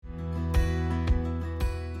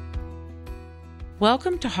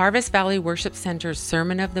Welcome to Harvest Valley Worship Center's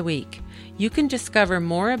Sermon of the Week. You can discover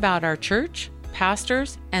more about our church,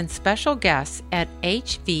 pastors, and special guests at hvwc.com.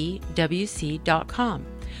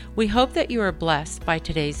 We hope that you are blessed by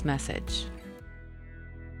today's message.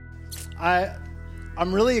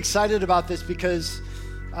 I'm really excited about this because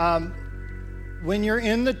when you're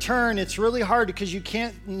in the turn, it's really hard because you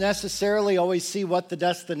can't necessarily always see what the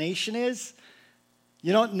destination is.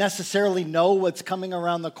 You don't necessarily know what's coming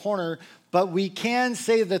around the corner, but we can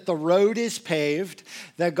say that the road is paved,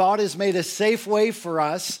 that God has made a safe way for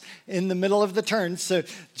us in the middle of the turn. So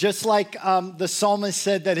just like the psalmist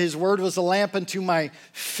said that his word was a lamp unto my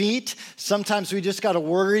feet, sometimes we just got to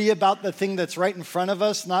worry about the thing that's right in front of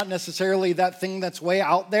us, not necessarily that thing that's way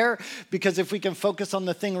out there, because if we can focus on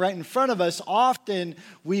the thing right in front of us, often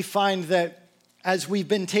we find that as we've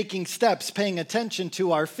been taking steps, paying attention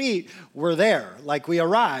to our feet, we're there. Like we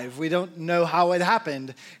arrive. We don't know how it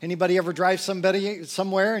happened. Anybody ever drive somebody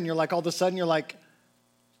somewhere and you're like, all of a sudden you're like,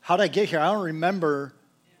 how'd I get here? I don't remember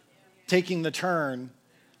taking the turn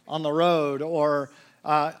on the road. Or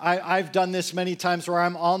I've done this many times where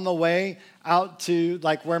I'm on the way out to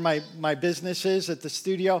like where my business is at the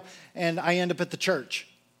studio, and I end up at the church.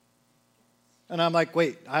 And I'm like,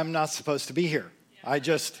 wait, I'm not supposed to be here. I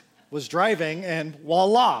just was driving, and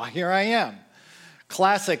voila, here I am.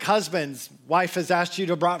 Classic husbands. Wife has asked you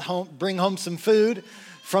to bring home some food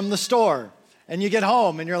from the store, and you get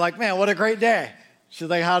home, and you're like, man, what a great day. She's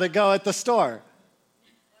like, how'd it go at the store?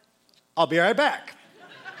 I'll be right back.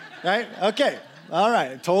 Right? Okay. All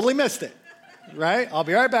right. Totally missed it. Right? I'll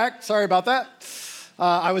be right back. Sorry about that.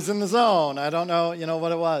 I was in the zone. I don't know,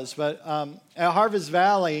 what it was. But at Harvest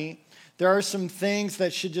Valley, there are some things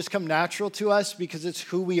that should just come natural to us because it's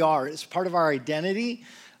who we are. It's part of our identity.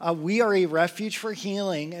 We are a refuge for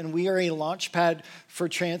healing, and we are a launch pad for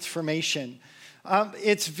transformation.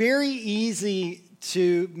 It's very easy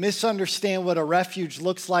to misunderstand what a refuge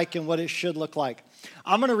looks like and what it should look like.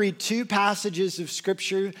 I'm going to read two passages of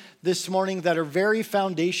Scripture this morning that are very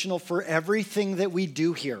foundational for everything that we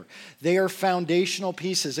do here. They are foundational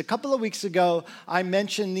pieces. A couple of weeks ago, I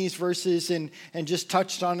mentioned these verses and just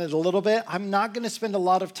touched on it a little bit. I'm not going to spend a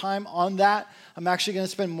lot of time on that. I'm actually going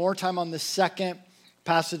to spend more time on the second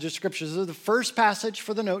passage of Scripture. So the first passage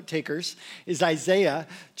for the note takers is Isaiah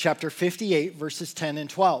chapter 58, verses 10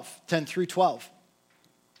 through 12.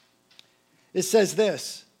 It says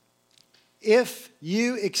this: if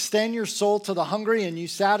you extend your soul to the hungry and you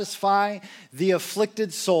satisfy the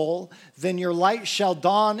afflicted soul, then your light shall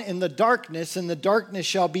dawn in the darkness, and the darkness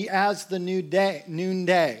shall be as the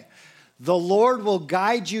noonday. The Lord will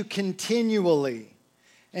guide you continually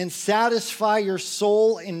and satisfy your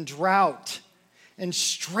soul in drought and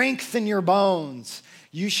strengthen your bones.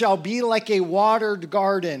 You shall be like a watered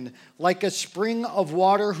garden, like a spring of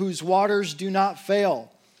water whose waters do not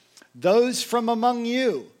fail. Those from among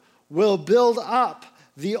you will build up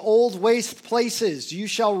the old waste places. You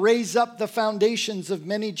shall raise up the foundations of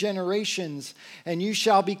many generations, and you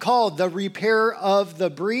shall be called the repairer of the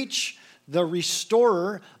breach, the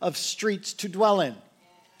restorer of streets to dwell in.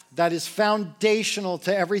 That is foundational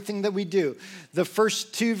to everything that we do. The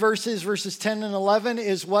first two verses 10 and 11,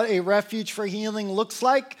 is what a refuge for healing looks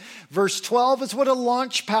like. Verse 12 is what a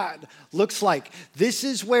launch pad looks like. This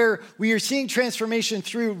is where we are seeing transformation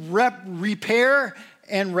through repair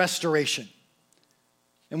and restoration.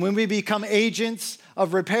 And when we become agents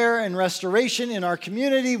of repair and restoration in our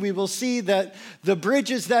community, we will see that the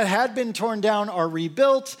bridges that had been torn down are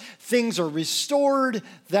rebuilt, things are restored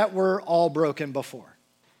that were all broken before.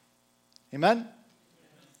 Amen?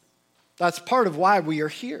 That's part of why we are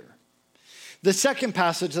here. The second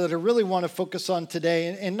passage that I really want to focus on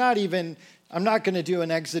today, and I'm not going to do an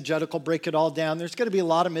exegetical, break it all down. There's going to be a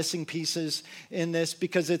lot of missing pieces in this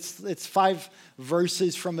because it's 5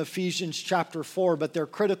 verses from Ephesians chapter 4, but they're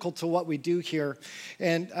critical to what we do here.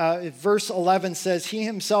 And verse 11 says, he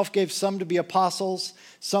himself gave some to be apostles,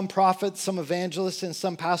 some prophets, some evangelists, and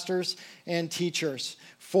some pastors and teachers,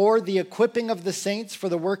 for the equipping of the saints, for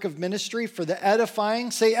the work of ministry, for the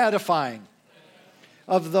edifying, say edifying,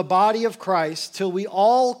 of the body of Christ, till we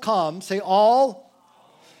all come, say all,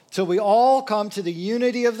 till we all come to the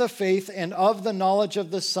unity of the faith and of the knowledge of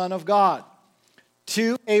the Son of God,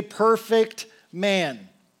 to a perfect man,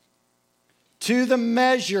 to the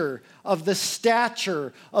measure of the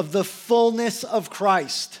stature of the fullness of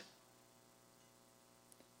Christ,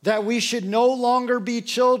 that we should no longer be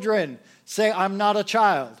children. Say, I'm not a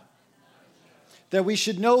child. That we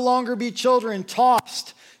should no longer be children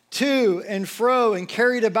tossed to and fro and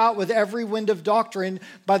carried about with every wind of doctrine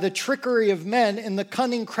by the trickery of men and the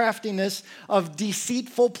cunning craftiness of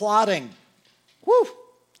deceitful plotting. Woo!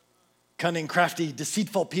 Cunning, crafty,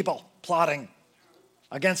 deceitful people plotting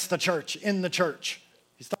against the church, in the church.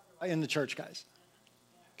 He's talking about in the church, guys.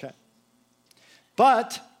 Okay.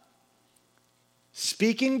 But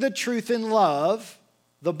speaking the truth in love,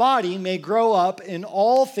 the body may grow up in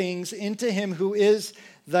all things into him who is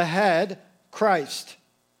the head, Christ,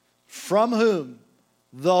 from whom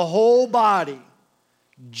the whole body,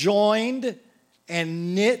 joined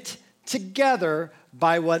and knit together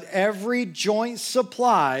by what every joint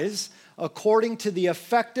supplies, according to the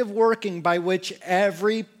effective working by which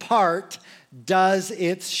every part does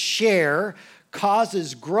its share,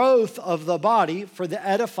 causes growth of the body for the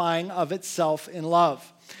edifying of itself in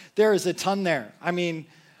love. There is a ton there. I mean,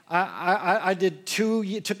 it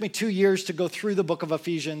took me 2 years to go through the book of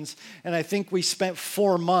Ephesians, and I think we spent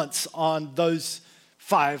 4 months on those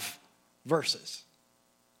 5 verses.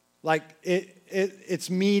 Like,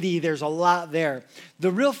 it's meaty. There's a lot there.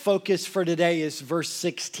 The real focus for today is verse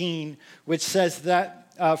 16, which says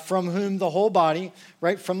that from whom the whole body,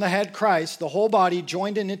 right, from the head Christ, the whole body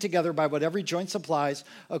joined and knit together by what every joint supplies,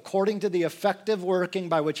 according to the effective working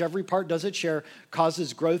by which every part does its share,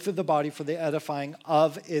 causes growth of the body for the edifying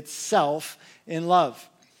of itself in love.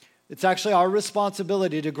 It's actually our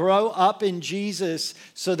responsibility to grow up in Jesus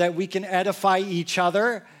so that we can edify each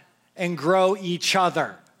other and grow each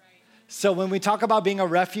other. So when we talk about being a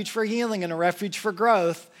refuge for healing and a refuge for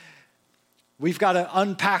growth, we've got to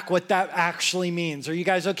unpack what that actually means. Are you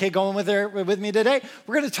guys okay going with me today?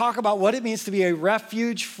 We're going to talk about what it means to be a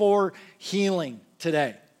refuge for healing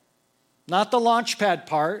today. Not the launch pad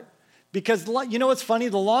part, because you know what's funny?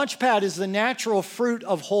 The launch pad is the natural fruit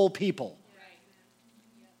of whole people.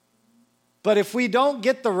 But if we don't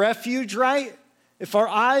get the refuge right, if our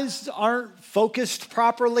eyes aren't focused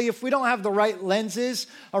properly, if we don't have the right lenses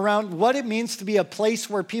around what it means to be a place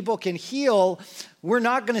where people can heal, we're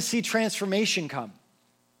not going to see transformation come.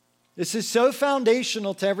 This is so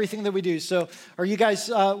foundational to everything that we do. So are you guys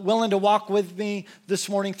willing to walk with me this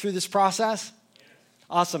morning through this process?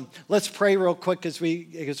 Awesome. Let's pray real quick as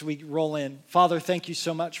we roll in. Father, thank you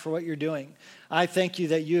so much for what you're doing. I thank you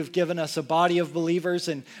that you have given us a body of believers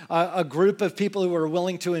and a group of people who are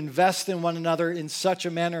willing to invest in one another in such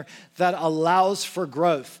a manner that allows for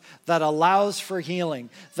growth, that allows for healing,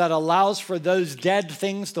 that allows for those dead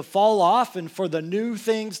things to fall off and for the new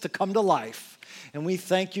things to come to life. And we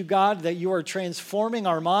thank you, God, that you are transforming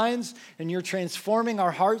our minds and you're transforming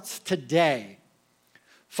our hearts today.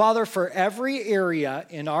 Father, for every area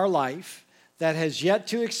in our life that has yet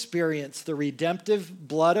to experience the redemptive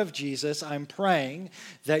blood of Jesus, I'm praying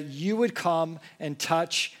that you would come and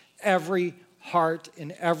touch every heart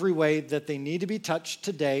in every way that they need to be touched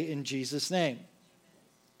today in Jesus' name.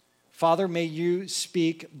 Father, may you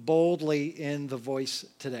speak boldly in the voice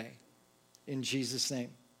today. In Jesus'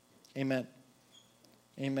 name, amen.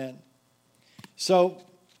 Amen. So,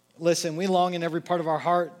 listen, we long in every part of our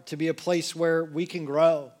heart to be a place where we can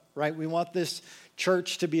grow, right? We want this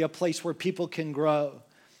church to be a place where people can grow.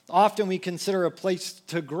 Often we consider a place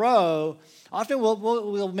to grow. Often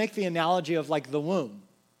we'll make the analogy of like the womb.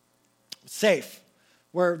 Safe,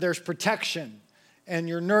 where there's protection and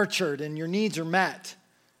you're nurtured and your needs are met,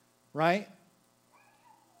 right?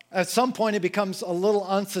 At some point it becomes a little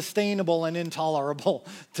unsustainable and intolerable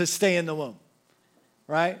to stay in the womb,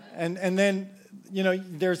 right? And then, you know,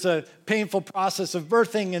 there's a painful process of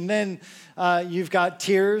birthing, and then you've got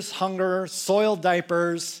tears, hunger, soiled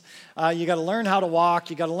diapers. You got to learn how to walk.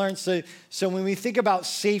 You got to learn. So when we think about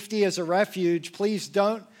safety as a refuge, please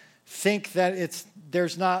don't think that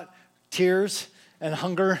there's not tears and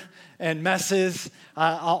hunger and messes.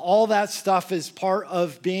 All that stuff is part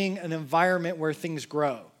of being an environment where things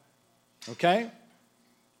grow. Okay?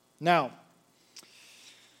 Now,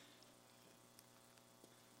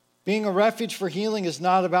 being a refuge for healing is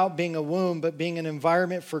not about being a womb, but being an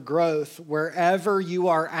environment for growth wherever you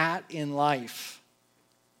are at in life.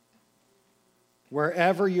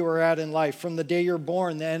 Wherever you are at in life. From the day you're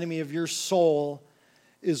born, the enemy of your soul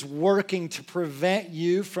is working to prevent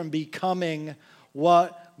you from becoming who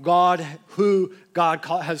God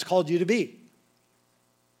has called you to be.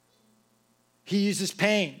 He uses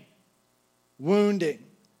pain, wounding,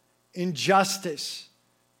 injustice,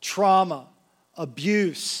 trauma,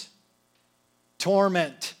 abuse,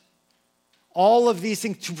 torment, all of these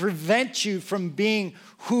things to prevent you from being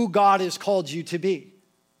who God has called you to be.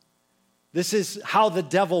 This is how the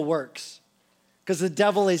devil works, because the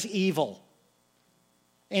devil is evil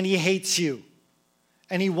and he hates you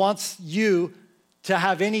and he wants you to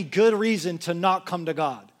have any good reason to not come to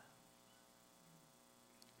God.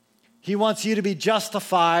 He wants you to be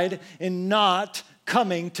justified in not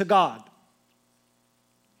coming to God.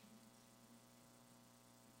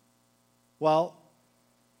 Well,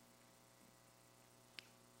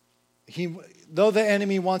 though the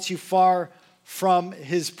enemy wants you far from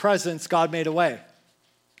his presence, God made a way.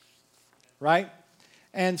 Right?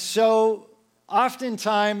 And so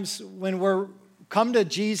oftentimes when we're come to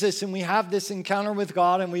Jesus and we have this encounter with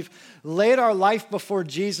God and we've laid our life before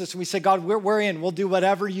Jesus and we say, God, we're in. We'll do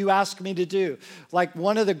whatever you ask me to do. Like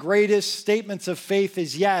one of the greatest statements of faith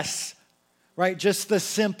is yes, right? Just the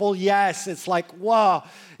simple yes. It's like, wow,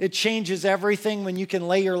 it changes everything when you can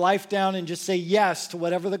lay your life down and just say yes to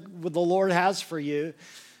whatever the Lord has for you.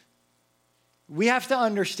 We have to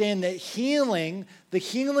understand that the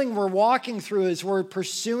healing we're walking through as we're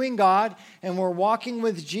pursuing God and we're walking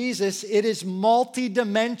with Jesus, it is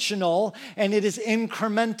multidimensional and it is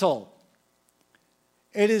incremental.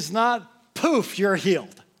 It is not, poof, you're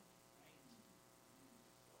healed.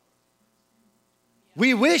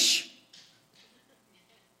 We wish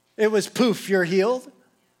it was poof, you're healed,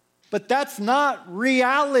 but that's not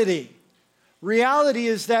reality. Reality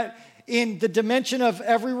is that in the dimension of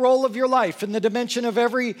every role of your life, in the dimension of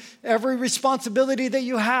every responsibility that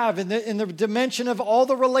you have, in the dimension of all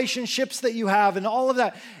the relationships that you have, and all of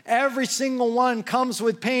that, every single one comes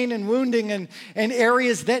with pain and wounding and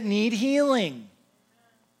areas that need healing.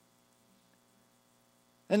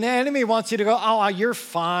 And the enemy wants you to go, oh, you're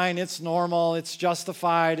fine, it's normal, it's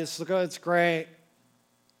justified, it's great.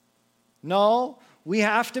 No, we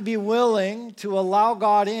have to be willing to allow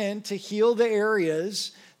God in to heal the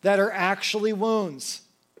areas that are actually wounds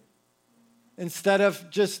instead of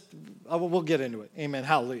just, we'll get into it. Amen.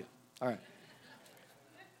 Hallelujah. All right.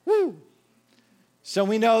 Woo. So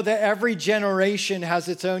we know that every generation has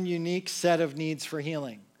its own unique set of needs for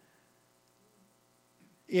healing.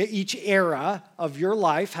 Each era of your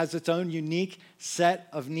life has its own unique set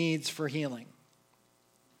of needs for healing.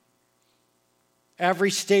 Every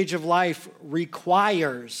stage of life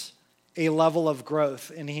requires a level of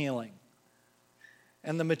growth and healing.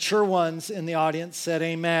 And the mature ones in the audience said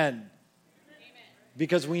amen. Amen.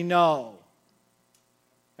 Because we know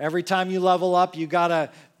every time you level up, you got to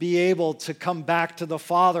be able to come back to the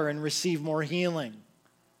Father and receive more healing.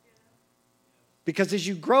 Because as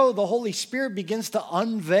you grow, the Holy Spirit begins to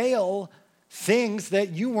unveil things that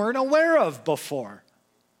you weren't aware of before.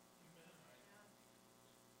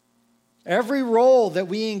 Every role that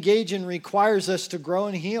we engage in requires us to grow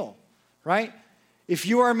and heal, right? If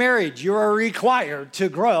you are married, you are required to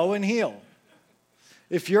grow and heal.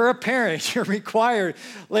 If you're a parent, you're required.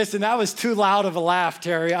 Listen, that was too loud of a laugh,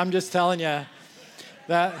 Terry. I'm just telling you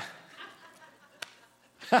that.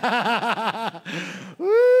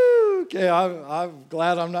 Woo, okay, I'm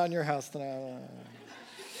glad I'm not in your house tonight.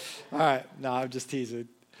 All right, no, I'm just teasing.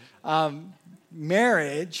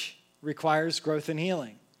 Marriage requires growth and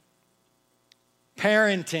healing.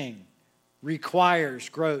 Parenting requires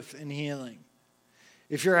growth and healing.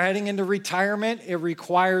 If you're heading into retirement, it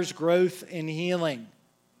requires growth and healing.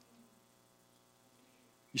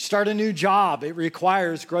 You start a new job, it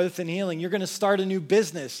requires growth and healing. You're going to start a new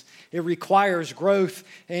business, it requires growth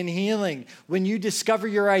and healing. When you discover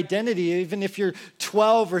your identity, even if you're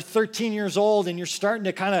 12 or 13 years old and you're starting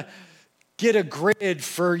to kind of get a grid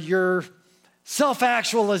for your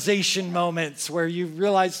self-actualization moments where you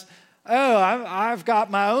realize, oh, I've got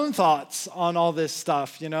my own thoughts on all this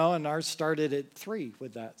stuff, and ours started at 3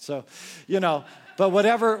 with that. So, but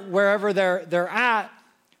wherever they're at,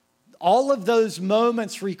 all of those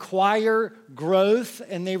moments require growth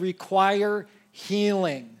and they require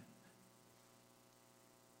healing.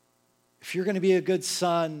 If you're going to be a good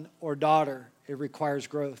son or daughter, it requires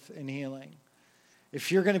growth and healing.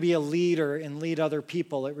 If you're going to be a leader and lead other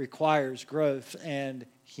people, it requires growth and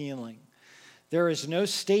healing. There is no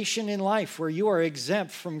station in life where you are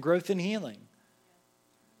exempt from growth and healing.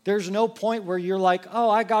 There's no point where you're like, oh,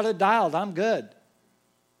 I got it dialed, I'm good.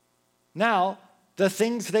 Now, the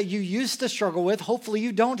things that you used to struggle with, hopefully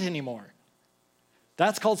you don't anymore.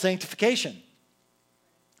 That's called sanctification.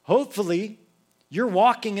 Hopefully, you're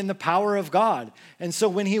walking in the power of God. And so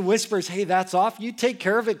when he whispers, hey, that's off, you take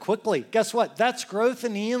care of it quickly. Guess what? That's growth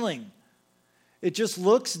and healing. It just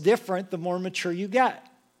looks different the more mature you get.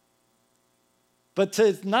 But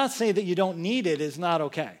to not say that you don't need it is not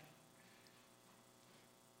okay.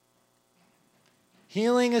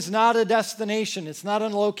 Healing is not a destination. It's not a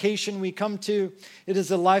location we come to. It is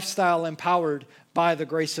a lifestyle empowered by the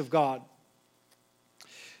grace of God.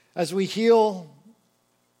 As we heal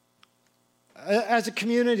as a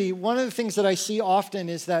community, one of the things that I see often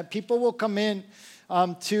is that people will come in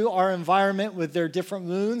to our environment with their different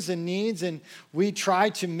wounds and needs, and we try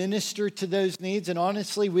to minister to those needs. And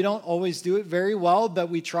honestly, we don't always do it very well, but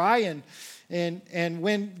we try, And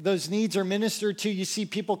when those needs are ministered to, you see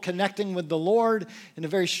people connecting with the Lord in a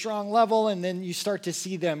very strong level, and then you start to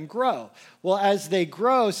see them grow. Well, as they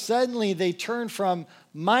grow, suddenly they turn from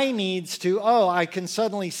my needs to, oh, I can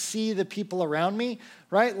suddenly see the people around me,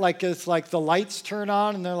 right? Like it's like the lights turn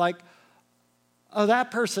on and they're like, oh,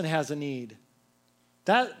 that person has a need.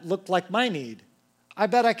 That looked like my need. I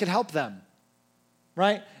bet I could help them,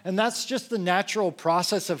 right? And that's just the natural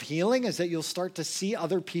process of healing, is that you'll start to see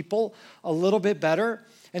other people a little bit better.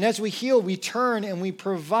 And as we heal, we turn and we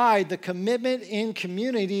provide the commitment in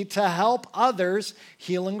community to help others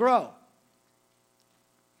heal and grow.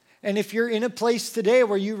 And if you're in a place today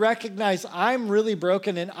where you recognize I'm really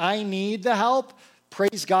broken and I need the help,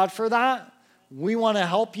 praise God for that. We want to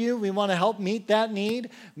help you. We want to help meet that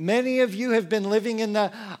need. Many of you have been living in the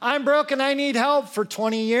I'm broken, I need help for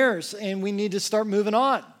 20 years, and we need to start moving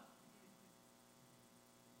on.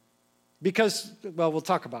 Because, well, we'll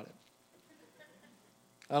talk about it.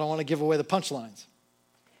 I don't want to give away the punchlines.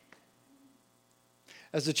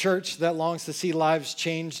 As a church that longs to see lives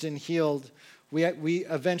changed and healed, we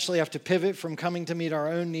eventually have to pivot from coming to meet our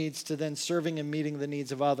own needs to then serving and meeting the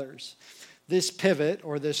needs of others. This pivot,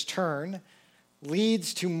 or this turn,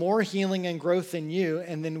 leads to more healing and growth in you,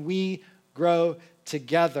 and then we grow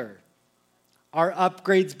together. Our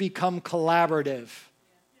upgrades become collaborative.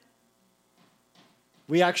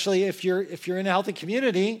 We actually, if you're in a healthy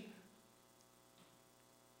community,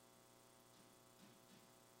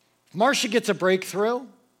 if Marcia gets a breakthrough,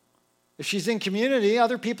 if she's in community,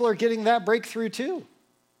 other people are getting that breakthrough too.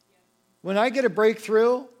 When I get a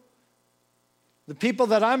breakthrough, the people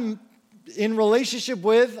that I'm in relationship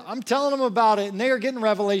with, I'm telling them about it, and they are getting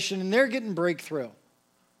revelation, and they're getting breakthrough.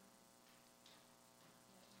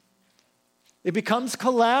 It becomes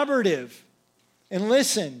collaborative. And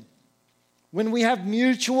listen, when we have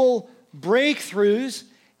mutual breakthroughs,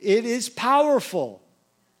 it is powerful.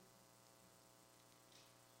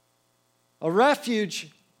 A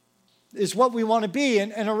refuge is what we want to be,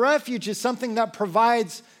 and a refuge is something that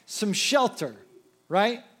provides some shelter,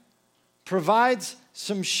 right? Provides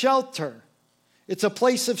some shelter. It's a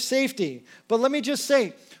place of safety. But let me just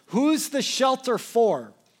say, who's the shelter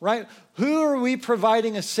for, right? Who are we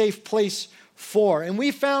providing a safe place for? And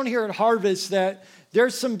we found here at Harvest that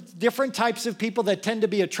there's some different types of people that tend to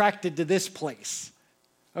be attracted to this place.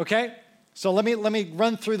 Okay? So let me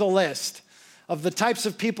run through the list of the types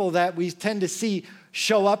of people that we tend to see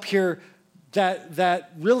show up here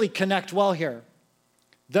that really connect well here.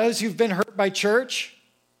 Those who've been hurt by church,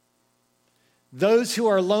 those who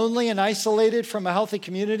are lonely and isolated from a healthy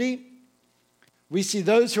community. We see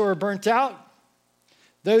those who are burnt out,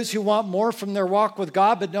 those who want more from their walk with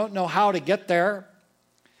God but don't know how to get there,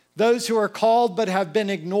 those who are called but have been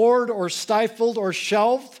ignored or stifled or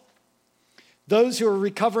shelved, those who are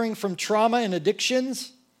recovering from trauma and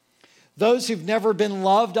addictions, those who've never been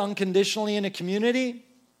loved unconditionally in a community.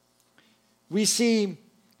 We see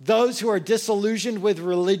those who are disillusioned with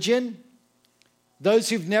religion, those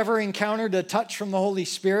who've never encountered a touch from the Holy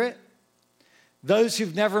Spirit, those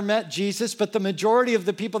who've never met Jesus, but the majority of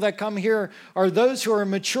the people that come here are those who are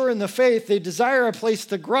mature in the faith. They desire a place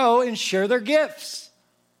to grow and share their gifts.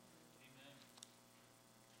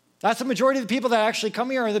 That's the majority of the people that actually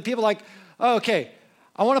come here are the people like, oh, okay,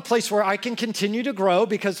 I want a place where I can continue to grow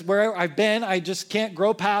because where I've been, I just can't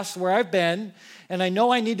grow past where I've been. And I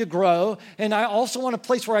know I need to grow. And I also want a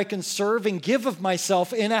place where I can serve and give of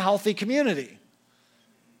myself in a healthy community.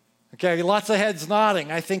 Okay, lots of heads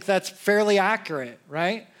nodding. I think that's fairly accurate,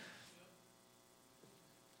 right?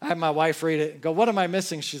 I had my wife read it, go, what am I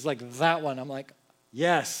missing? She's like, that one. I'm like,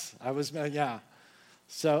 yes, yeah.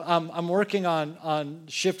 So I'm working on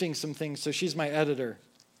shifting some things. So she's my editor.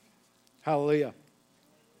 Hallelujah.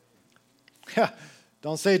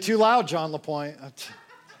 Don't say it too loud, John LaPointe.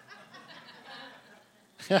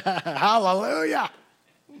 Hallelujah.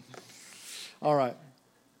 All right.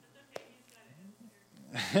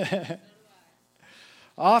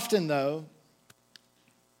 Often, though,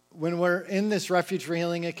 when we're in this refuge for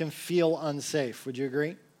healing, it can feel unsafe. Would you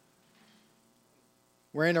agree?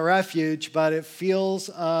 We're in a refuge, but it feels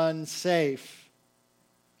unsafe.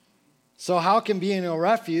 So how can being in a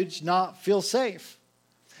refuge not feel safe?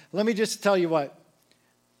 Let me just tell you what.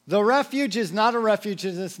 The refuge is not a refuge,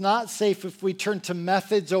 and it's not safe if we turn to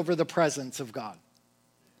methods over the presence of God.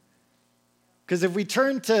 Because if we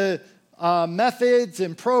turn to methods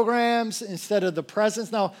and programs instead of the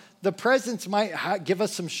presence. Now, the presence might give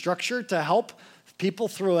us some structure to help people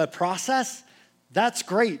through a process. That's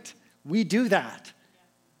great. We do that.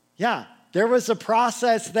 Yeah, there was a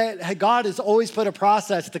process that God has always put a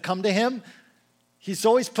process to come to him. He's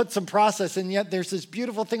always put some process, and yet there's this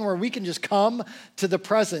beautiful thing where we can just come to the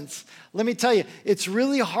presence. Let me tell you, it's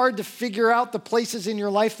really hard to figure out the places in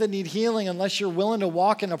your life that need healing unless you're willing to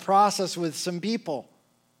walk in a process with some people.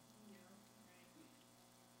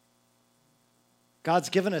 God's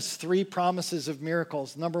given us 3 promises of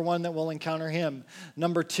miracles. Number 1, that we'll encounter him.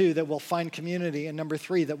 Number 2, that we'll find community. And number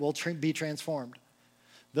 3, that we'll be transformed.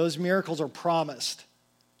 Those miracles are promised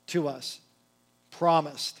to us.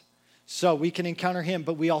 Promised. So we can encounter him,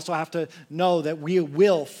 but we also have to know that we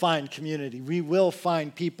will find community. We will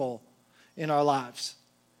find people in our lives.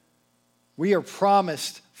 We are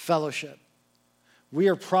promised fellowship. We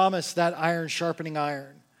are promised that iron sharpening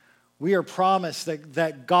iron. We are promised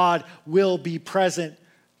that God will be present.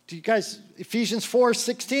 Do you guys, Ephesians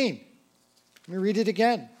 4:16. Let me read it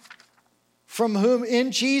again. From whom,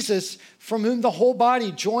 in Jesus, from whom the whole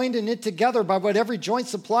body, joined and knit together by what every joint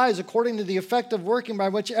supplies, according to the effect of working by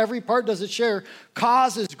which every part does its share,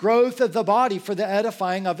 causes growth of the body for the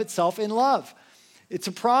edifying of itself in love. It's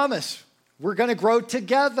a promise. We're going to grow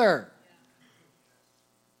together.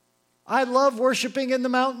 I love worshiping in the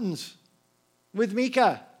mountains with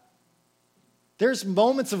Mika. There's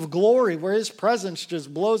moments of glory where his presence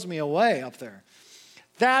just blows me away up there.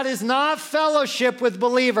 That is not fellowship with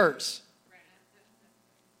believers.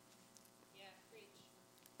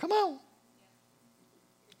 Come on.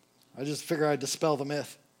 I just figure I'd dispel the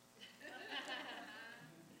myth.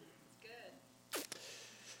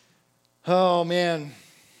 Oh, man.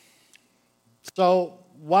 So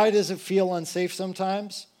why does it feel unsafe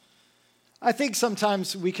sometimes? I think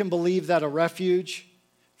sometimes we can believe that a refuge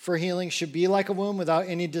for healing should be like a womb without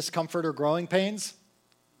any discomfort or growing pains.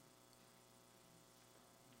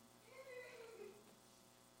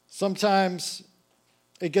 Sometimes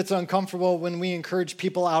it gets uncomfortable when we encourage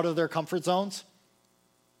people out of their comfort zones.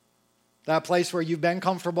 That place where you've been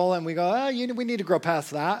comfortable and we go, we need to grow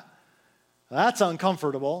past that. That's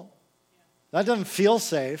uncomfortable. That doesn't feel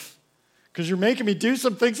safe because you're making me do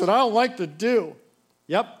some things that I don't like to do.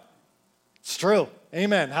 Yep, it's true.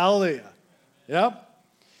 Amen. Hallelujah. Yep.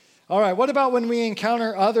 All right, what about when we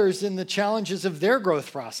encounter others in the challenges of their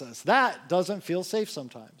growth process? That doesn't feel safe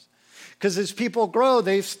sometimes. Because as people grow,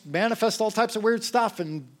 they manifest all types of weird stuff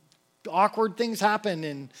and awkward things happen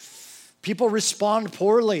and people respond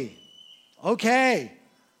poorly. Okay.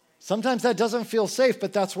 Sometimes that doesn't feel safe,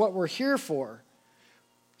 but that's what we're here for.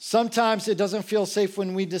 Sometimes it doesn't feel safe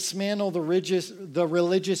when we dismantle the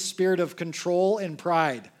religious spirit of control and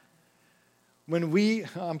pride.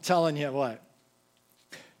 I'm telling you what.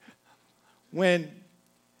 When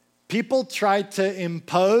people try to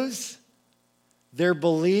impose their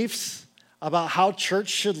beliefs about how church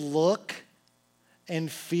should look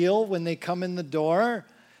and feel when they come in the door,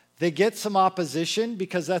 they get some opposition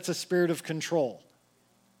because that's a spirit of control.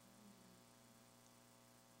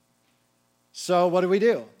 So what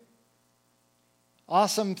do?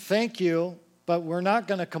 Awesome, thank you, but we're not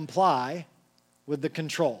going to comply with the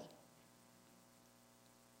control.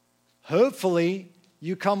 Hopefully,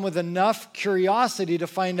 you come with enough curiosity to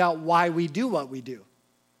find out why we do what we do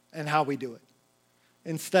and how we do it,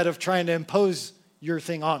 instead of trying to impose your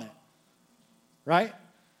thing on it, right?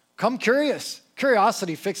 Come curious.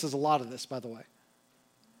 Curiosity fixes a lot of this, by the way.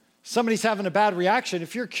 Somebody's having a bad reaction.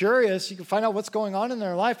 If you're curious, you can find out what's going on in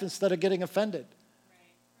their life instead of getting offended.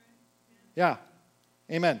 Yeah.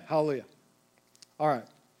 Amen. Hallelujah. All right.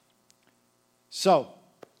 So,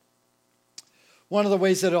 one of the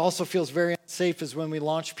ways that it also feels very unsafe is when we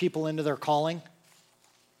launch people into their calling.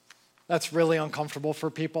 That's really uncomfortable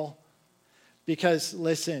for people. Because,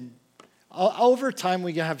 listen, over time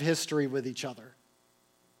we have history with each other.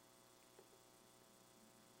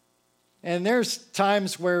 And there's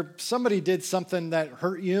times where somebody did something that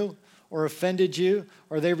hurt you or offended you,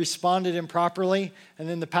 or they responded improperly, and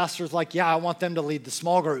then the pastor's like, yeah, I want them to lead the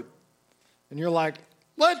small group. And you're like,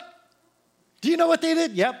 what? Do you know what they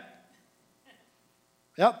did? Yep.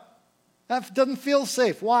 That doesn't feel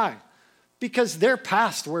safe. Why? Because they're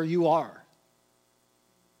past where you are.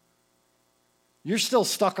 You're still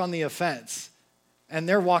stuck on the offense, and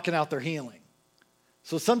they're walking out their healing.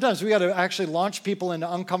 So sometimes we got to actually launch people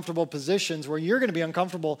into uncomfortable positions where you're going to be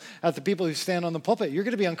uncomfortable at the people who stand on the pulpit. You're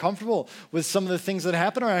going to be uncomfortable with some of the things that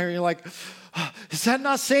happen around here. You're like, oh, is that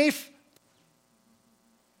not safe?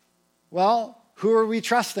 Well, who are we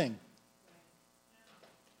trusting?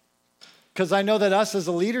 Because I know that us as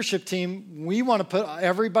a leadership team, we want to put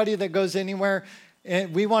everybody that goes anywhere,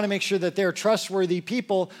 and we want to make sure that they're trustworthy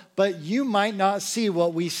people, but you might not see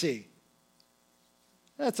what we see.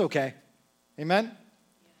 That's okay. Amen?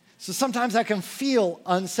 So sometimes that can feel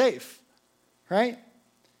unsafe, right?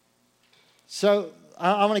 So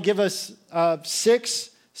I'm going to give us 6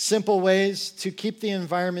 simple ways to keep the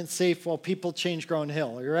environment safe while people change Grown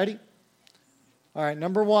Hill. Are you ready? All right,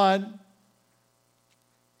 number 1,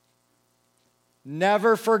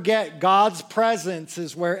 never forget God's presence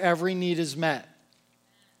is where every need is met.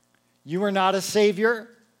 You are not a savior.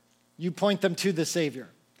 You point them to the Savior.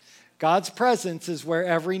 God's presence is where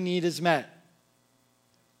every need is met.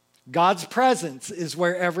 God's presence is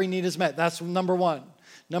where every need is met. That's number 1.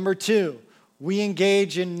 Number 2, we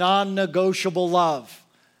engage in non-negotiable love.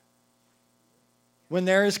 When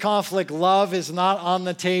there is conflict, love is not on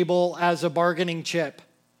the table as a bargaining chip.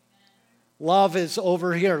 Love is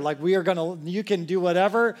over here. Like you can do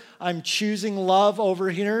whatever. I'm choosing love over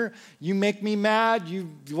here. You make me mad,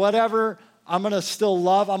 whatever. I'm going to still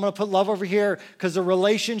love. I'm going to put love over here because the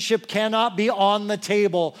relationship cannot be on the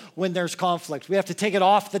table when there's conflict. We have to take it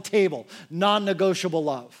off the table. Non-negotiable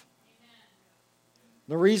love. Amen.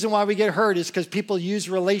 The reason why we get hurt is because people use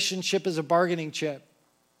relationship as a bargaining chip.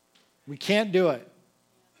 We can't do it.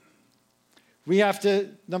 We have to,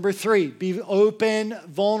 number 3, be open,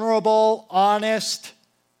 vulnerable, honest.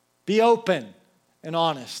 Be open and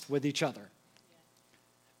honest with each other.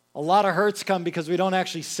 A lot of hurts come because we don't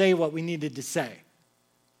actually say what we needed to say.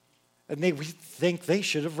 And we think they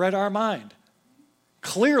should have read our mind.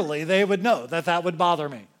 Clearly, they would know that would bother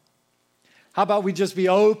me. How about we just be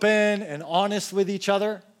open and honest with each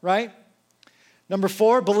other, right? Number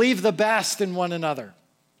 4, believe the best in one another.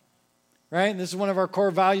 Right? And this is one of our core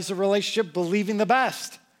values of relationship, believing the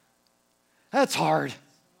best. That's hard.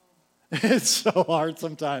 It's so hard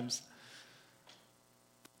sometimes.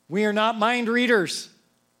 We are not mind readers.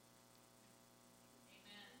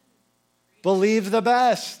 Believe the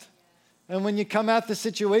best. And when you come at the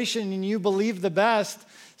situation and you believe the best,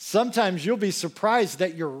 sometimes you'll be surprised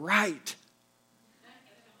that you're right.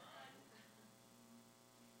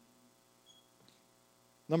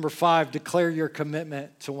 Number 5, declare your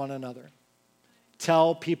commitment to one another.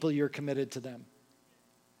 Tell people you're committed to them.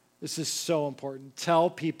 This is so important.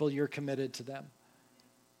 Tell people you're committed to them.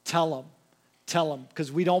 Tell them,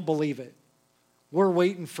 because we don't believe it. We're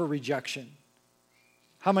waiting for rejection.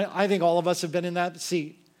 I think all of us have been in that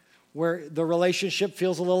seat where the relationship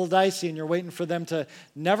feels a little dicey and you're waiting for them to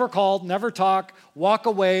never call, never talk, walk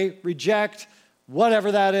away, reject,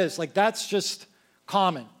 whatever that is. Like that's just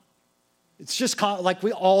common. It's just like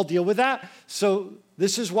we all deal with that. So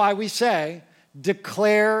this is why we say,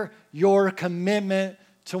 declare your commitment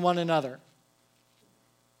to one another.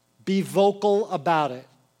 Be vocal about it.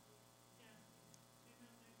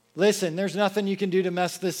 Listen, there's nothing you can do to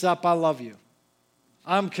mess this up. I love you.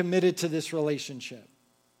 I'm committed to this relationship.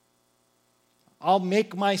 I'll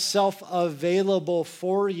make myself available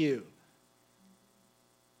for you.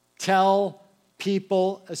 Tell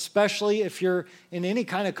people, especially if you're in any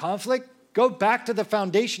kind of conflict, go back to the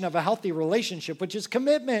foundation of a healthy relationship, which is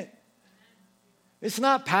commitment. It's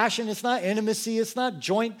not passion, it's not intimacy, it's not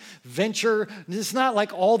joint venture, it's not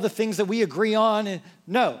like all the things that we agree on.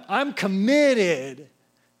 No, I'm committed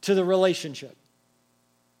to the relationship.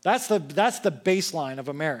 That's the baseline of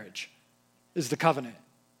a marriage, is the covenant.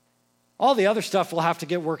 All the other stuff will have to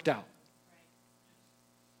get worked out.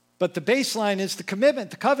 But the baseline is the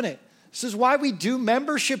commitment, the covenant. This is why we do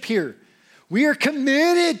membership here. We are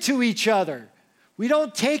committed to each other. We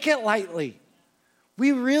don't take it lightly.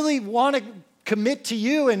 We really want to commit to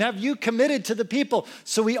you and have you committed to the people.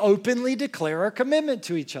 So we openly declare our commitment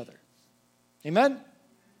to each other. Amen?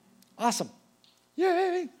 Awesome.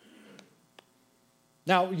 Yay.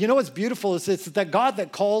 Now, you know what's beautiful is it's that God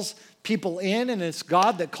that calls people in and it's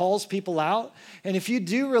God that calls people out. And if you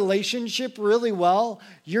do relationship really well,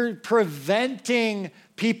 you're preventing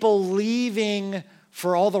people leaving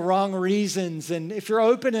for all the wrong reasons. And if you're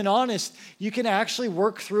open and honest, you can actually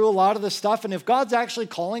work through a lot of the stuff. And if God's actually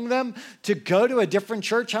calling them to go to a different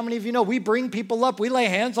church, how many of you know we bring people up, we lay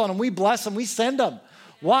hands on them, we bless them, we send them.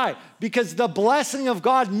 Why? Because the blessing of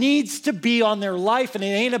God needs to be on their life and it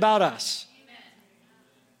ain't about us.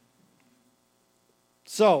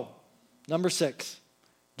 So, number 6,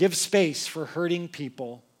 give space for hurting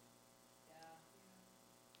people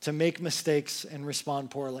to make mistakes and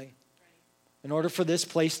respond poorly. In order for this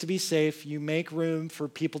place to be safe, you make room for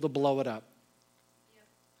people to blow it up,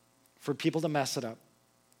 for people to mess it up,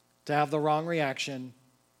 to have the wrong reaction,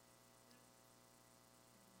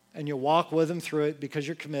 and you walk with them through it because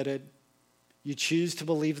you're committed. You choose to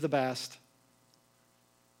believe the best.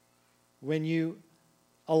 When you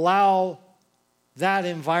allow that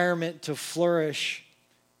environment to flourish,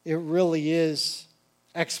 it really is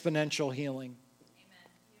exponential healing.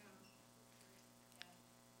 Amen.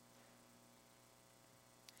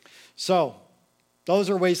 So, Those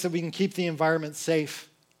are ways that we can keep the environment safe.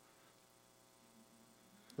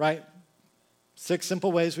 Right? 6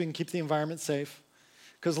 simple ways we can keep the environment safe.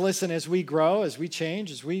 Because listen, as we grow, as we change,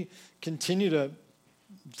 as we continue to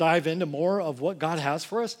dive into more of what God has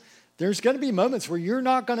for us, there's going to be moments where you're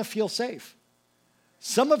not going to feel safe.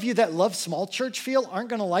 Some of you that love small church feel aren't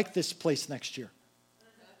going to like this place next year.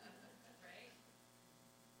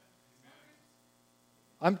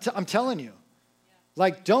 I'm telling you.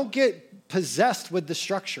 Like, don't get possessed with the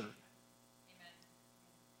structure.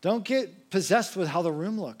 Don't get possessed with how the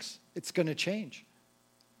room looks. It's going to change.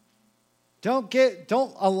 Don't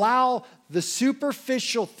allow the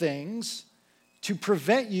superficial things to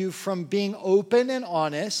prevent you from being open and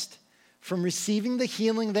honest, from receiving the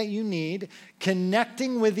healing that you need,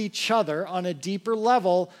 connecting with each other on a deeper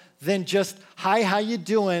level than just, hi, how you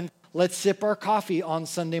doing? Let's sip our coffee on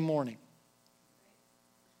Sunday morning.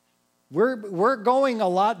 We're going a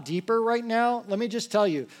lot deeper right now. Let me just tell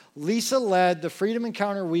you, Lisa led the Freedom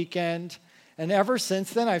Encounter weekend, and ever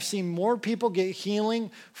since then, I've seen more people get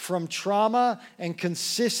healing from trauma and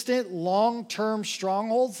consistent long-term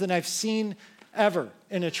strongholds than I've seen ever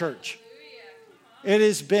in a church. It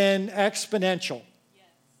has been exponential.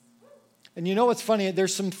 And you know what's funny?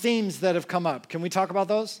 There's some themes that have come up. Can we talk about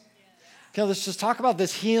those? Okay, let's just talk about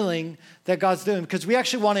this healing that God's doing, because we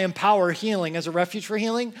actually want to empower healing as a refuge for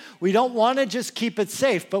healing. We don't want to just keep it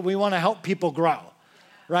safe, but we want to help people grow,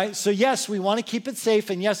 right? So yes, we want to keep it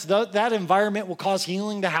safe, and yes, that environment will cause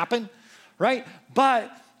healing to happen, right? But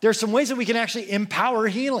there's some ways that we can actually empower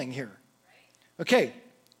healing here. Okay,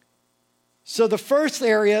 so the first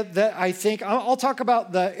area that I think, I'll talk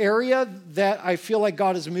about the area that I feel like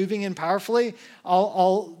God is moving in powerfully.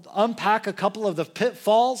 I'll unpack a couple of the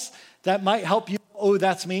pitfalls that might help you. Oh,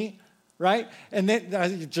 that's me, right? And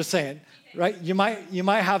then, just saying, right? You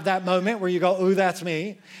might have that moment where you go, oh, that's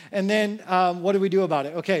me. And then what do we do about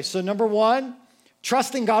it? Okay, so number 1,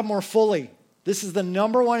 trusting God more fully. This is the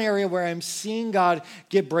number 1 area where I'm seeing God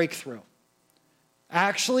get breakthrough.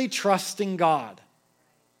 Actually trusting God.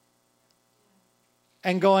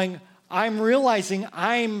 And going, I'm realizing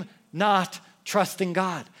I'm not trusting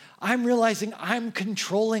God. I'm realizing I'm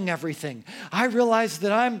controlling everything. I realize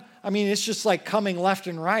that it's just like coming left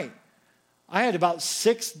and right. I had about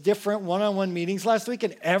 6 different one-on-one meetings last week,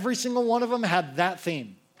 and every single one of them had that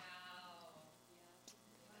theme.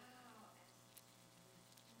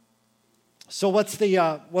 So what's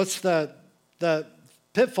the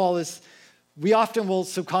pitfall is, we often will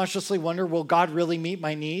subconsciously wonder, will God really meet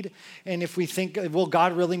my need? And if we think, will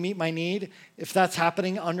God really meet my need? If that's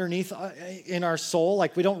happening underneath in our soul,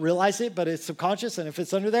 like we don't realize it, but it's subconscious, and if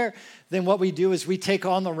it's under there, then what we do is we take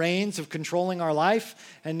on the reins of controlling our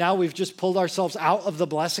life, and now we've just pulled ourselves out of the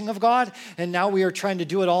blessing of God, and now we are trying to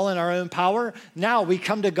do it all in our own power. Now we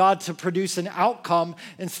come to God to produce an outcome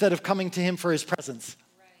instead of coming to Him for His presence.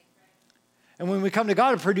 And when we come to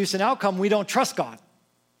God to produce an outcome, we don't trust God.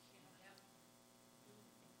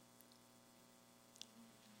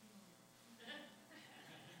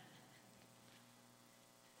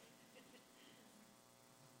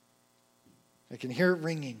 I can hear it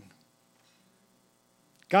ringing.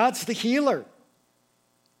 God's the healer.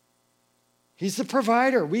 He's the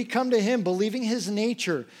provider. We come to Him believing His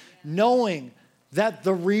nature, knowing that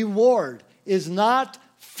the reward is not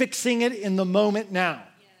fixing it in the moment now.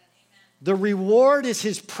 The reward is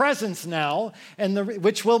His presence now, and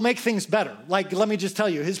which will make things better. Like, let me just tell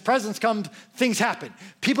you, His presence comes, things happen.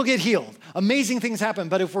 People get healed. Amazing things happen.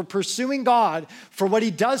 But if we're pursuing God for what He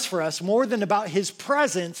does for us more than about His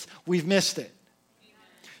presence, we've missed it.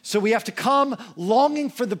 So we have to come longing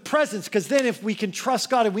for the presence, because then if we can trust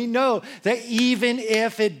God and we know that even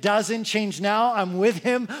if it doesn't change now, I'm with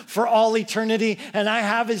Him for all eternity, and I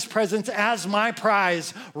have His presence as my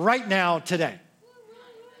prize right now, today.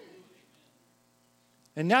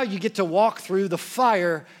 And now you get to walk through the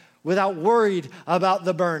fire without worried about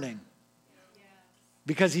the burning,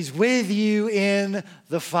 because He's with you in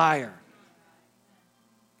the fire.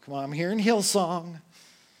 Come on, I'm hearing Hillsong.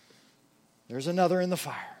 There's another in the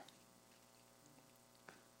fire.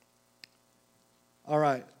 All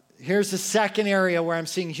right, here's the second area where I'm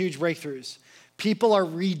seeing huge breakthroughs. People are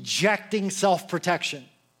rejecting self-protection.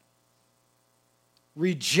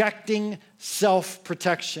 Rejecting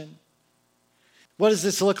self-protection. What does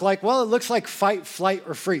this look like? Well, it looks like fight, flight,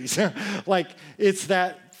 or freeze. Like, it's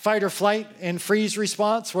that fight or flight and freeze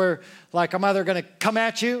response where, like, I'm either going to come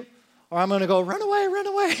at you or I'm going to go, run away, run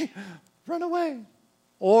away, run away.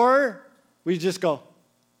 Or we just go,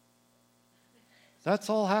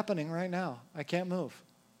 that's all happening right now. I can't move.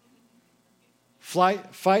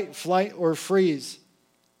 Fight, flight, or freeze.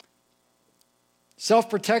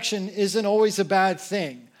 Self-protection isn't always a bad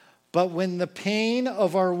thing, but when the pain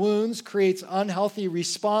of our wounds creates unhealthy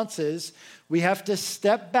responses, we have to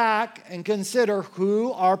step back and consider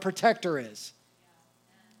who our protector is.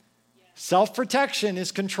 Self-protection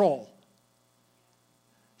is control.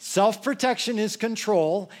 Self-protection is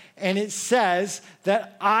control, and it says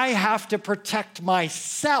that I have to protect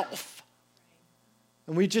myself.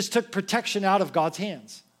 And we just took protection out of God's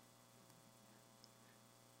hands.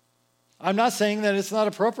 I'm not saying that it's not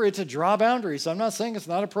appropriate to draw boundaries. I'm not saying it's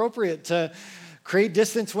not appropriate to create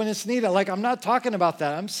distance when it's needed. I'm not talking about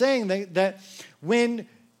that. I'm saying that when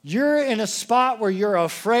you're in a spot where you're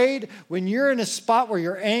afraid, when you're in a spot where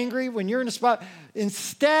you're angry, when you're in a spot,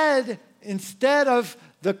 instead of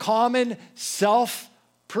the common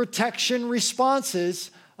self-protection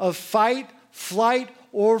responses of fight, flight,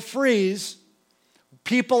 or freeze,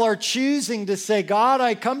 people are choosing to say, God,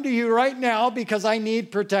 I come to you right now because I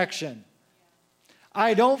need protection.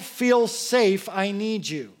 I don't feel safe. I need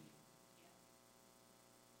you.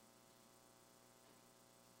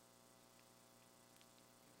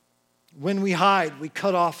 When we hide, we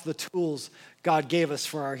cut off the tools God gave us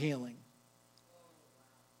for our healing.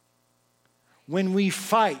 When we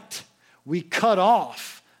fight, we cut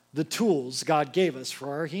off the tools God gave us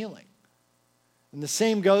for our healing. And the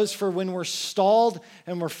same goes for when we're stalled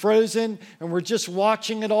and we're frozen and we're just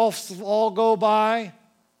watching it all go by.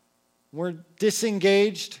 We're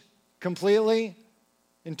disengaged completely.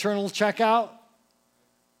 Internal checkout.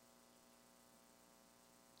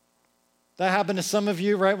 That happened to some of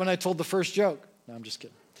you right when I told the first joke. No, I'm just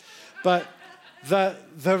kidding. But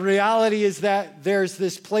the reality is that there's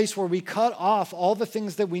this place where we cut off all the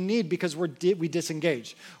things that we need because we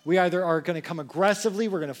disengage. We either are going to come aggressively,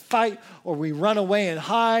 we're going to fight, or we run away and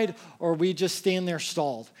hide, or we just stand there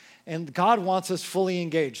stalled. And God wants us fully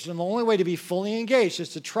engaged. And the only way to be fully engaged is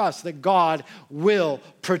to trust that God will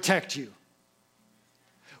protect you.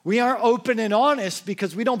 We aren't open and honest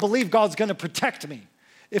because we don't believe God's going to protect me.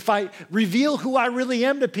 If I reveal who I really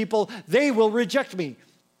am to people, they will reject me.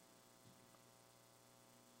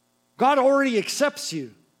 God already accepts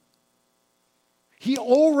you. He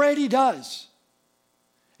already does.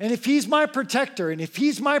 And if He's my protector, and if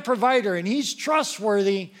He's my provider, and He's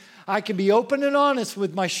trustworthy, I can be open and honest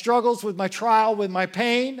with my struggles, with my trial, with my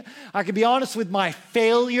pain. I can be honest with my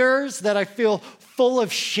failures that I feel full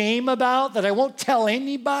of shame about, that I won't tell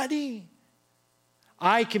anybody.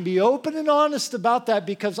 I can be open and honest about that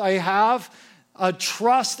because I have a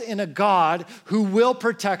trust in a God who will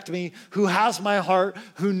protect me, who has my heart,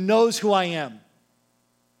 who knows who I am.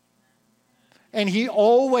 And He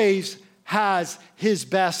always has His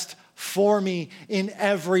best for me in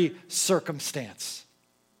every circumstance.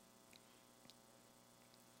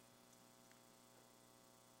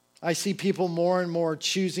 I see people more and more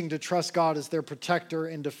choosing to trust God as their protector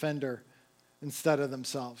and defender instead of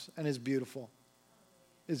themselves, and it's beautiful.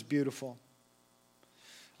 It's beautiful.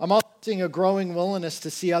 I'm also seeing a growing willingness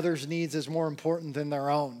to see others' needs as more important than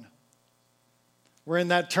their own. We're in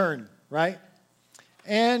that turn, right?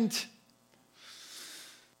 And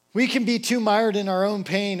we can be too mired in our own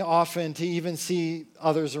pain often to even see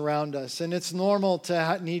others around us. And it's normal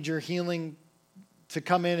to need your healing, to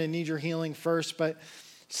come in and need your healing first. But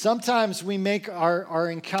sometimes we make our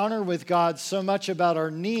encounter with God so much about our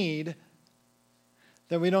need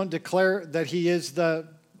that we don't declare that He is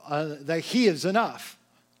that He is enough.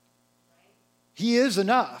 He is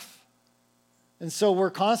enough. And so we're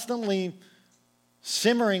constantly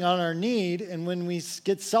simmering on our need, and when we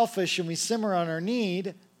get selfish and we simmer on our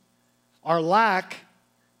need, our lack,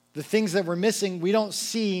 the things that we're missing, we don't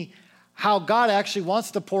see how God actually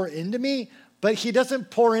wants to pour into me, but He doesn't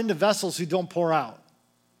pour into vessels who don't pour out.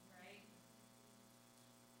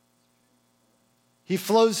 He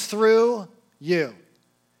flows through you.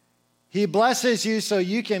 He blesses you so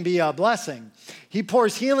you can be a blessing. He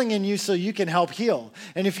pours healing in you so you can help heal.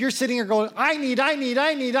 And if you're sitting here going, I need,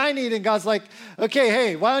 and God's like, okay,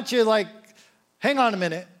 hey, why don't you hang on a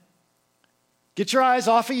minute. Get your eyes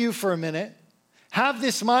off of you for a minute. Have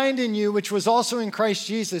this mind in you, which was also in Christ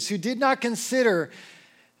Jesus, who did not consider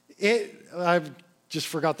it. I just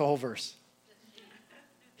forgot the whole verse.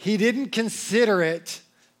 He didn't consider it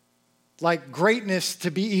like greatness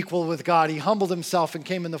to be equal with God. He humbled Himself and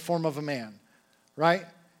came in the form of a man, right?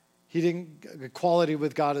 Equality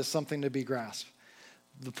with God is something to be grasped.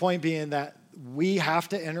 The point being that we have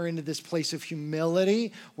to enter into this place of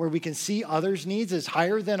humility where we can see others' needs as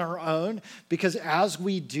higher than our own, because as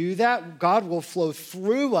we do that, God will flow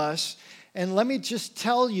through us. And let me just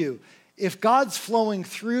tell you, if God's flowing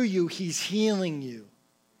through you, He's healing you.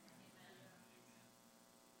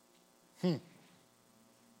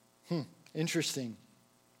 Interesting.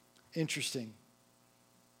 Interesting.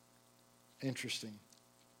 Interesting.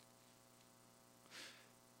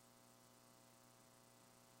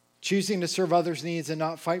 Choosing to serve others' needs and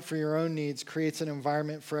not fight for your own needs creates an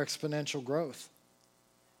environment for exponential growth.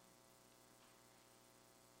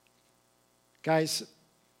 Guys,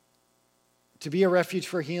 to be a refuge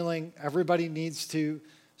for healing, everybody needs to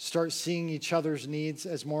start seeing each other's needs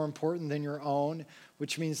as more important than your own,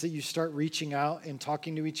 which means that you start reaching out and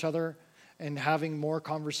talking to each other and having more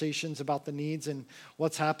conversations about the needs and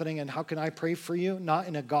what's happening and how can I pray for you? Not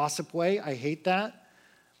in a gossip way. I hate that.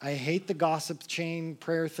 I hate the gossip chain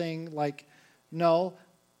prayer thing. Like, no,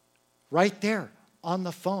 right there on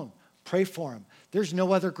the phone, pray for them. There's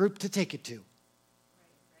no other group to take it to.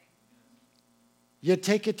 You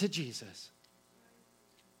take it to Jesus.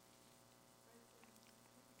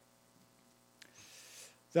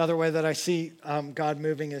 The other way that I see God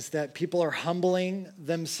moving is that people are humbling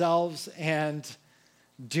themselves and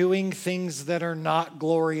doing things that are not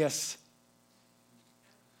glorious.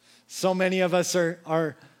 So many of us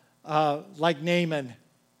are like Naaman,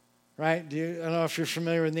 right? I don't know if you're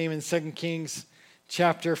familiar with Naaman, 2 Kings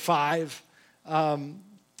chapter 5.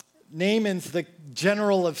 Naaman's the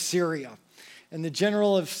general of Syria. And the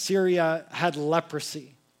general of Syria had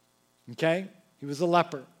leprosy, okay? He was a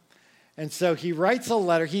leper. And so he writes a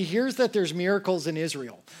letter. He hears that there's miracles in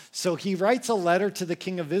Israel. So he writes a letter to the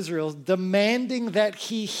king of Israel demanding that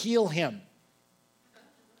he heal him.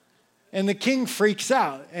 And the king freaks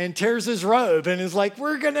out and tears his robe and is like,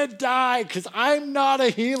 we're going to die because I'm not a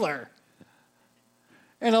healer.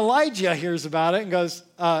 And Elijah hears about it and goes,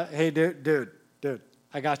 hey, dude,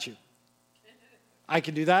 I got you. I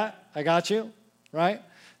can do that. I got you, right?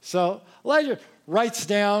 So Elisha writes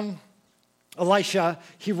down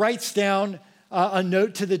a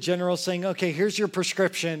note to the general saying, okay, here's your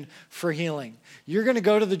prescription for healing. You're going to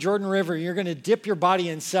go to the Jordan River. You're going to dip your body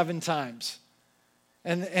in 7 times.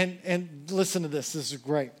 And listen to this. This is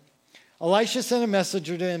great. Elisha sent a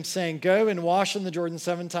messenger to him saying, go and wash in the Jordan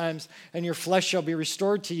 7 times, and your flesh shall be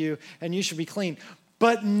restored to you, and you shall be clean.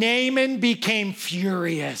 But Naaman became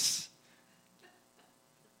furious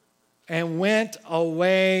and went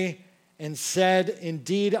away and said,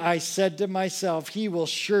 indeed, I said to myself, he will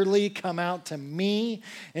surely come out to me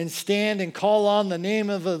and stand and call on the name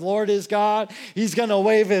of the Lord his God. He's going to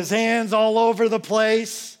wave his hands all over the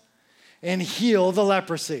place and heal the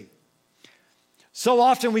leprosy. So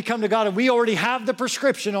often we come to God and we already have the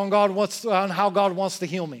prescription on how God wants to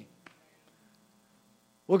heal me.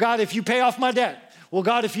 Well, God, if you pay off my debt. Well,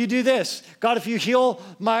 God, if you do this, God, if you heal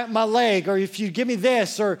my leg, or if you give me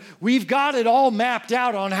this, or we've got it all mapped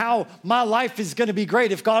out on how my life is going to be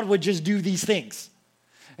great if God would just do these things.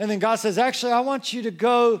 And then God says, actually, I want you to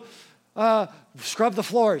go scrub the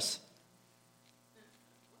floors.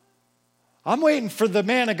 I'm waiting for the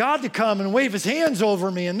man of God to come and wave his hands over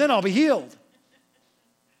me, and then I'll be healed.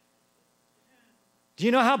 Do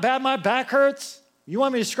you know how bad my back hurts? You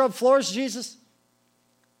want me to scrub floors, Jesus?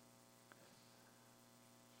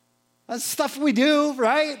 That's stuff we do,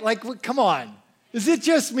 right? Like, come on. Is it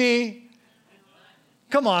just me?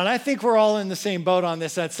 Come on, I think we're all in the same boat on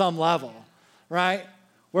this at some level, right?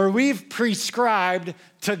 Where we've prescribed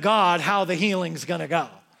to God how the healing's going to go.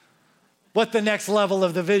 What the next level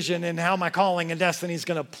of the vision and how my calling and destiny is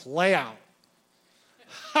going to play out.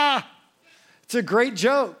 Ha! It's a great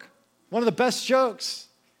joke. One of the best jokes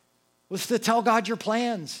was to tell God your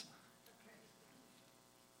plans.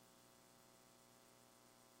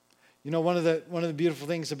 You know, one of the beautiful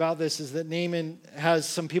things about this is that Naaman has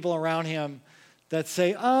some people around him that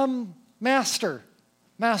say, Master,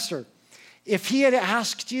 if he had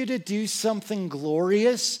asked you to do something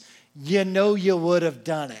glorious, you know you would have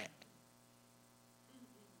done it.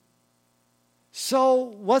 So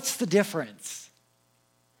what's the difference?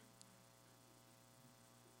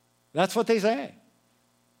 That's what they say.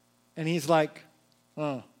 And he's like,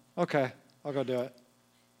 oh, okay, I'll go do it.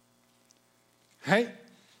 Right?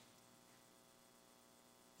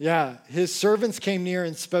 Yeah, his servants came near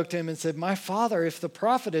and spoke to him and said, my father, if the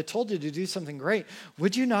prophet had told you to do something great,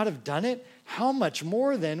 would you not have done it? How much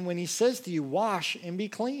more then when he says to you, wash and be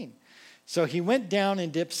clean? So he went down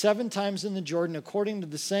and dipped 7 times in the Jordan according to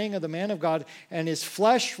the saying of the man of God, and his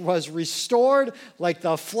flesh was restored like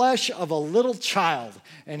the flesh of a little child,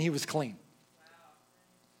 and he was clean.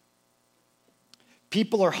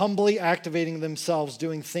 People are humbly activating themselves,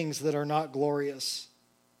 doing things that are not glorious.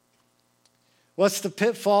 What's the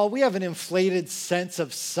pitfall? We have an inflated sense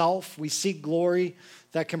of self. We seek glory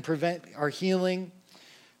that can prevent our healing.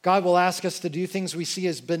 God will ask us to do things we see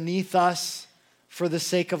as beneath us for the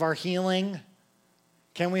sake of our healing.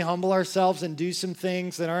 Can we humble ourselves and do some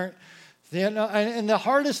things that aren't And the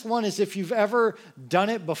hardest one is if you've ever done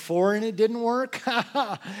it before and it didn't work,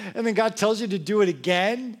 and then God tells you to do it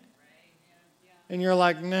again, and you're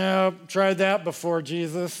like, no, tried that before,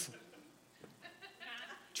 Jesus.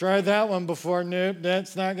 Tried that one before. Nope,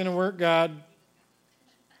 that's not going to work, God.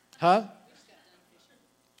 Huh?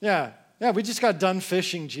 Yeah, we just got done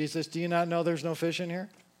fishing, Jesus. Do you not know there's no fish in here?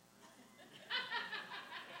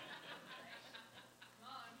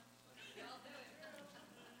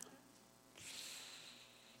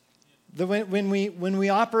 When we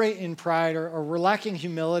operate in pride or we're lacking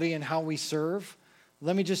humility in how we serve,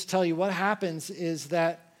 let me just tell you what happens is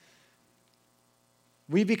that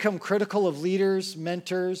we become critical of leaders,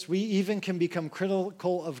 mentors. We even can become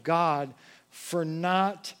critical of God for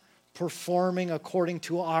not performing according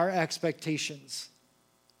to our expectations.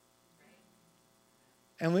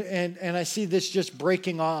 And I see this just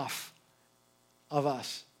breaking off of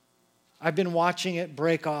us. I've been watching it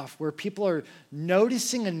break off where people are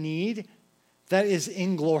noticing a need that is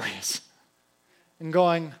inglorious and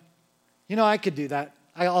going, I could do that.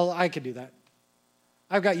 I could do that.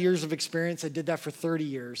 I've got years of experience. I did that for 30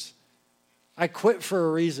 years. I quit for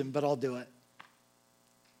a reason, but I'll do it.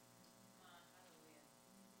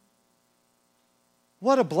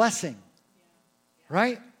 What a blessing,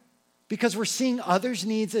 right? Because we're seeing others'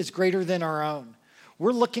 needs as greater than our own.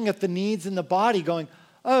 We're looking at the needs in the body going,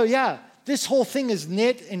 oh yeah, this whole thing is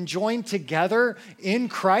knit and joined together in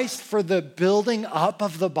Christ for the building up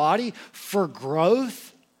of the body, for growth.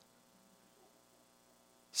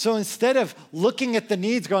 So instead of looking at the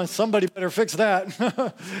needs going, somebody better fix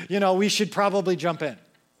that, we should probably jump in,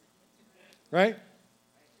 right?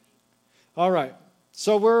 All right,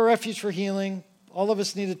 so we're a refuge for healing. All of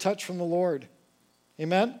us need a touch from the Lord.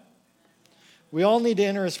 Amen? We all need to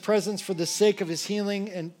enter his presence for the sake of his healing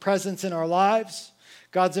and presence in our lives.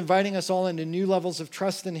 God's inviting us all into new levels of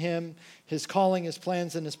trust in him, his calling, his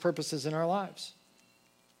plans, and his purposes in our lives.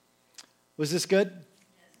 Was this good?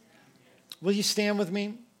 Will you stand with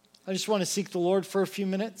me? I just want to seek the Lord for a few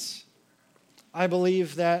minutes. I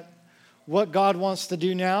believe that what God wants to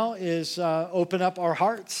do now is open up our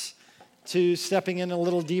hearts to stepping in a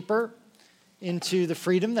little deeper into the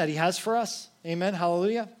freedom that he has for us. Amen.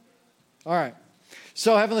 Hallelujah. All right.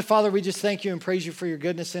 So, Heavenly Father, we just thank you and praise you for your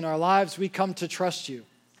goodness in our lives. We come to trust you.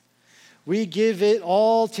 We give it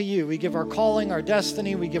all to you. We give our calling, our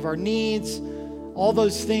destiny, we give our needs, all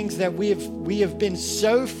those things that we have been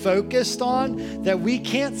so focused on that we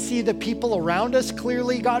can't see the people around us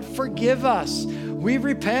clearly. God, forgive us. We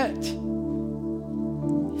repent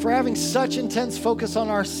for having such intense focus on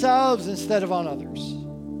ourselves instead of on others.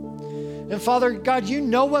 And Father, God, you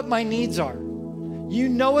know what my needs are. You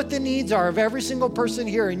know what the needs are of every single person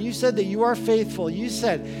here. And you said that you are faithful. You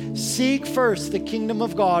said, seek first the kingdom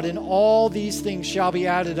of God and all these things shall be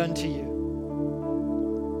added unto you.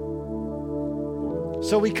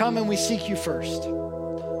 So we come and we seek you first.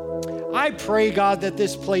 I pray, God, that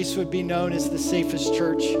this place would be known as the safest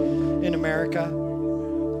church in America.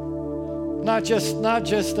 Not just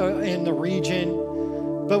in the region,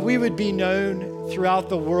 but we would be known throughout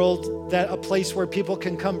the world that a place where people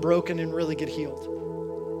can come broken and really get healed.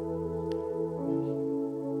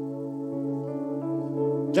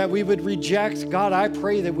 That we would reject, God, I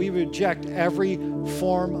pray that we would reject every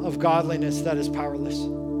form of godliness that is powerless.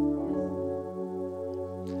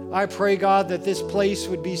 I pray, God, that this place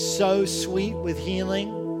would be so sweet with healing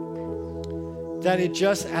that it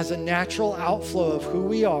just, as a natural outflow of who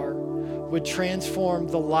we are, would transform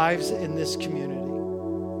the lives in this community.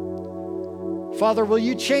 Father, will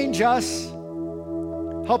you change us?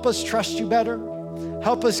 Help us trust you better.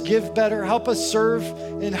 Help us give better. Help us serve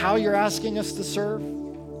in how you're asking us to serve.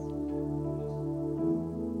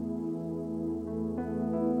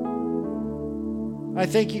 I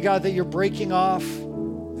thank you, God, that you're breaking off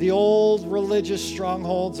the old religious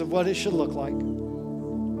strongholds of what it should look like.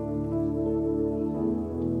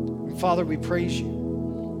 And Father, we praise you.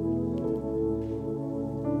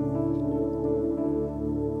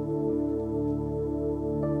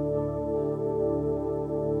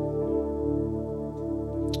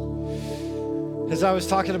 As I was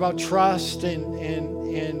talking about trust and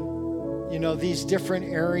these different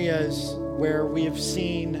areas where we have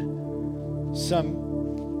seen some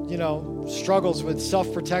struggles with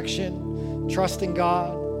self-protection, trusting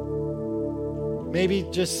God, maybe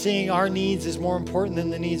just seeing our needs as more important than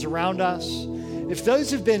the needs around us. If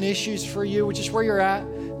those have been issues for you, which is where you're at,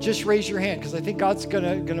 just raise your hand, because I think God's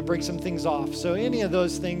gonna break some things off. So any of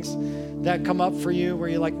those things that come up for you where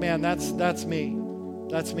you're like, man, that's me.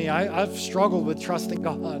 That's me. I've struggled with trusting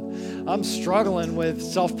God. I'm struggling with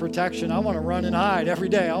self-protection. I want to run and hide every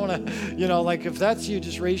day. I want to, like if that's you,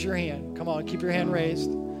 just raise your hand. Come on, keep your hand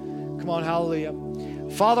raised. Come on, hallelujah.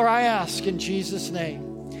 Father, I ask in Jesus'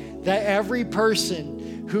 name that every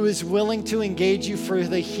person who is willing to engage you for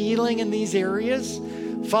the healing in these areas,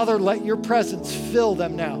 Father, let your presence fill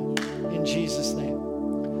them now in Jesus'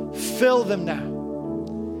 name. Fill them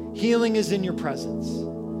now. Healing is in your presence.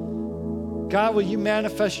 God, will you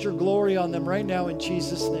manifest your glory on them right now in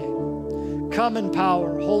Jesus' name? Come in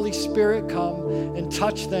power. Holy Spirit, come and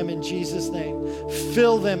touch them in Jesus' name.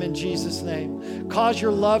 Fill them in Jesus' name. Cause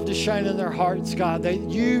your love to shine in their hearts, God, that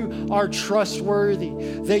you are trustworthy,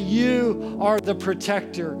 that you are the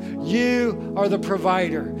protector, you are the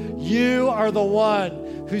provider, you are the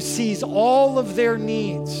one who sees all of their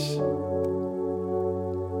needs.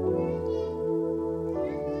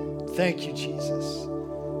 Thank you, Jesus.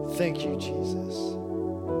 Thank you, Jesus.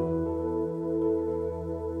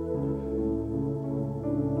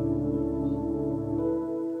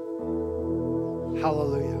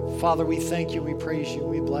 Hallelujah. Father, we thank you, we praise you,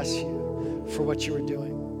 we bless you for what you are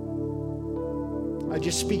doing. I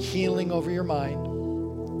just speak healing over your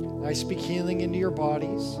mind. I speak healing into your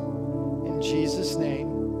bodies in Jesus' name.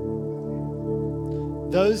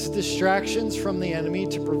 Those distractions from the enemy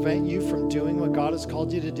to prevent you from doing what God has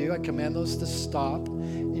called you to do, I command those to stop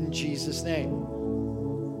in Jesus' name.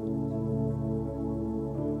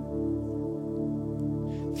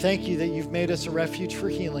 Thank you that you've made us a refuge for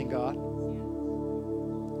healing, God.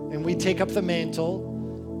 And we take up the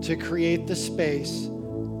mantle to create the space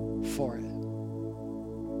for it.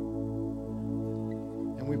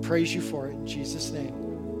 And we praise you for it in Jesus' name.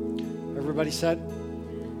 Everybody said,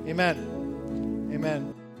 amen.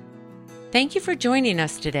 Amen. Thank you for joining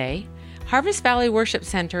us today. Harvest Valley Worship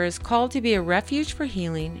Center is called to be a refuge for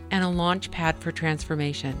healing and a launch pad for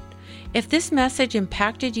transformation. If this message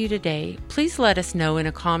impacted you today, please let us know in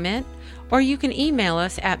a comment, or you can email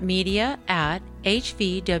us at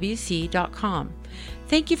media@hvwc.com.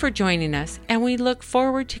 Thank you for joining us, and we look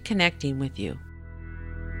forward to connecting with you.